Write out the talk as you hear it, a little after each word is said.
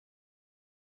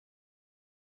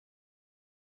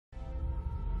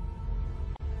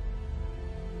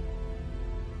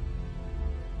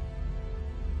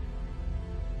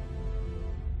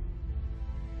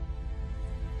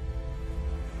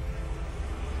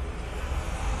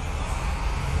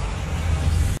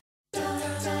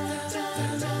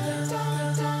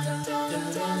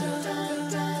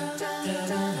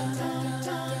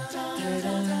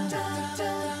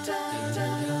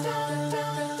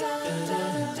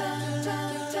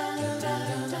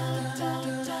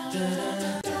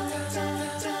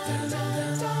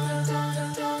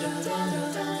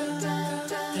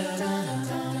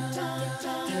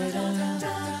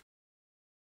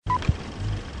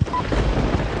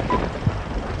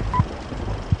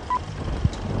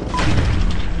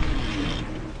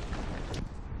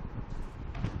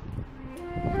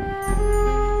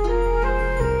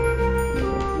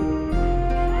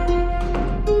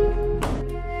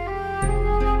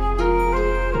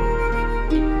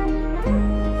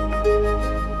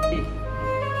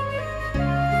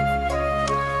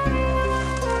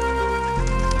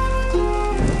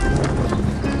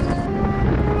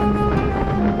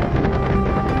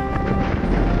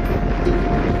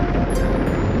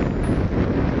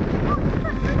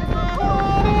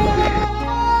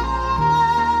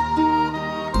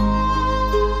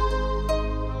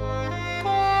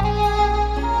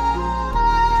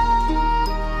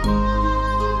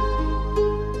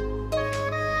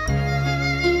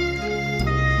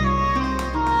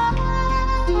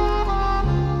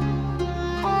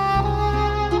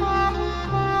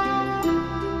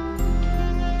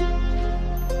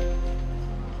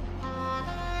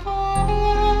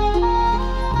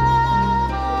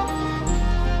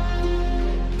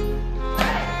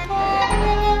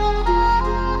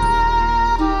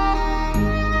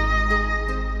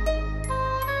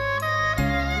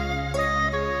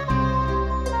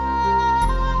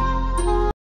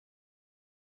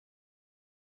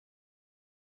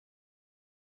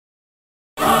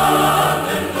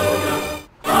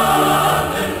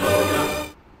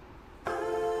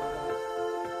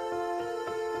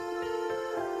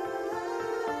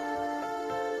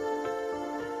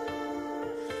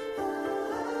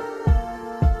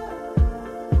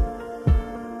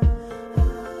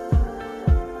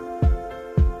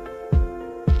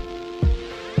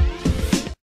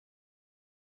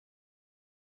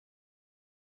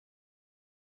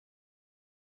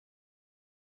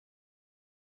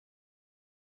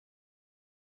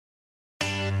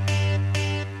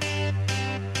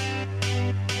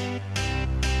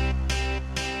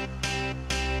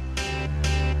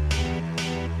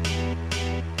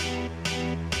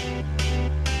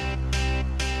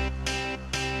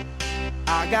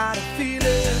I got a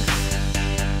feeling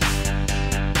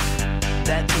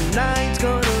that tonight's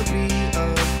gonna be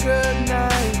a good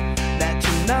night. That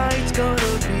tonight's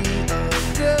gonna be a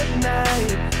good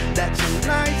night. That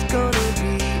tonight's gonna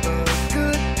be a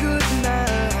good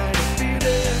night. I feel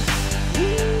it.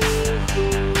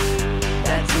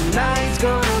 That tonight's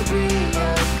gonna be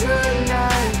a good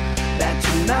night. That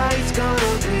tonight's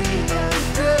gonna be a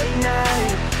good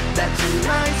night. That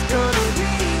tonight's gonna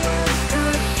be a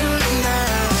good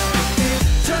night.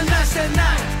 Tonight's the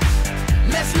night.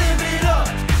 Let's live it up.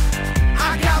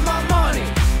 I got my money.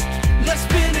 Let's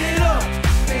spin it up.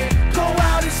 Go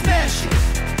out and smash it.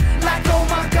 Like oh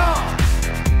my God.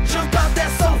 Jump out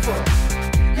that sofa.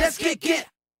 Let's kick it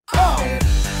off.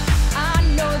 I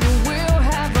know that we'll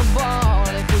have a ball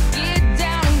if we get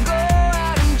down and go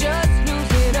out and just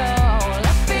lose it all.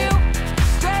 I feel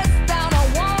stressed out, I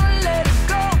wanna let it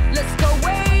go. Let's go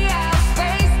way out,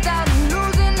 spaced out and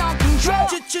losing all control.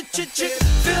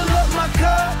 Fill up my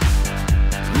cup,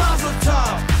 mazel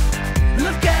tov.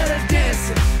 Look at her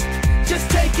dancing, just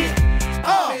take it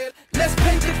off. Let's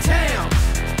paint the town,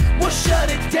 we'll shut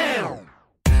it down.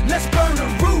 Let's burn the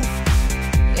roof,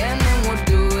 And then we'll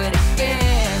do it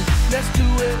again. let's do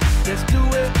it, let's do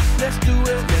it, let's do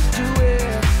it, let's do it,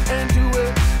 and do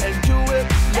it, and do it.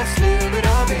 Let's live it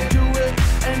up and do it,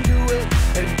 and do it,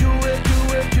 and do it, do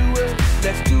it, do it.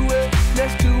 Let's do it,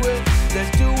 let's do it,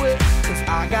 let's do it. Cause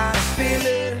I got a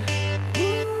feeling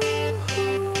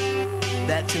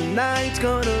that tonight's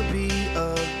gonna be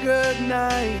a good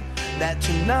night. That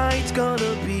tonight's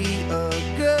gonna be a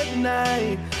good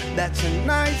night. That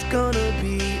tonight's gonna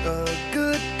be a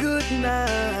good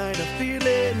night. I feel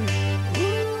it.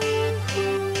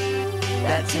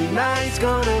 That tonight's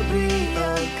gonna be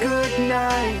a good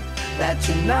night. That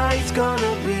tonight's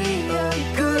gonna be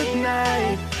a good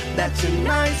night. That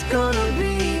tonight's gonna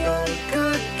be a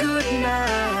good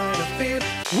night. I feel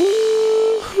it.